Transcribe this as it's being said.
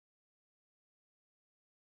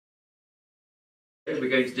We're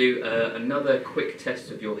going to do another quick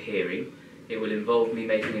test of your hearing. It will involve me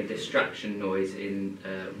making a distraction noise in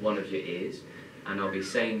one of your ears, and I'll be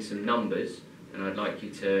saying some numbers, and I'd like you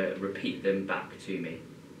to repeat them back to me.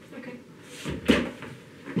 Okay.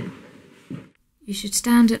 You should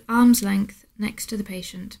stand at arm's length next to the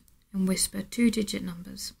patient and whisper 2-digit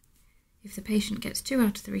numbers. If the patient gets 2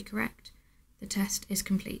 out of 3 correct, the test is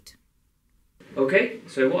complete. Okay,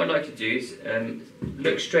 so what I'd like to do is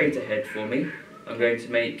look straight ahead for me. I'm going to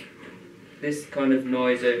make this kind of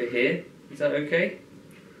noise over here. Is that okay?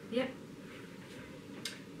 Yep.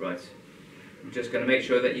 Right. I'm just going to make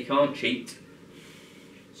sure that you can't cheat.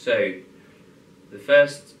 So, the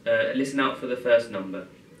first, listen out for the first number.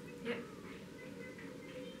 Yep.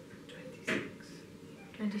 26.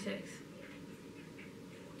 26.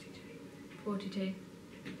 42.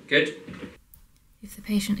 Good. If the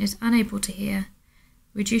patient is unable to hear,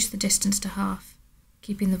 reduce the distance to half,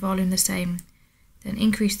 keeping the volume the same, then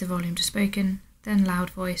increase the volume to spoken, then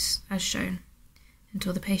loud voice, as shown,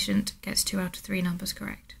 until the patient gets 2 out of 3 numbers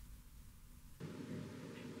correct.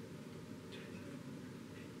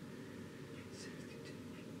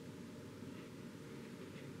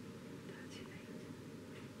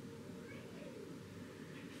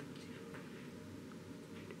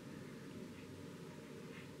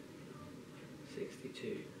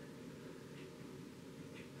 62,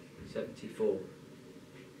 74,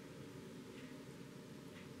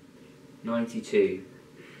 92,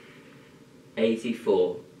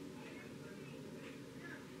 84,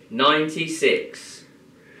 96,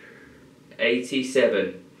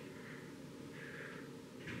 87,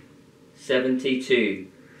 72,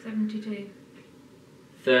 72.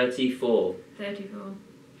 34. 34.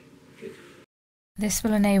 Good. This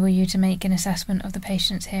will enable you to make an assessment of the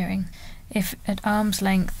patient's hearing. If at arm's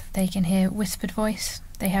length they can hear whispered voice,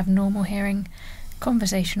 they have normal hearing,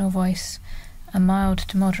 conversational voice, a mild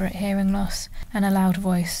to moderate hearing loss, and a loud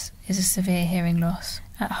voice is a severe hearing loss.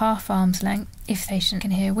 At half arm's length, if the patient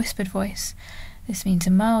can hear whispered voice, this means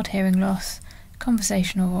a mild hearing loss,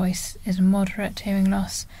 conversational voice is a moderate hearing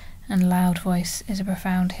loss, and loud voice is a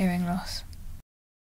profound hearing loss.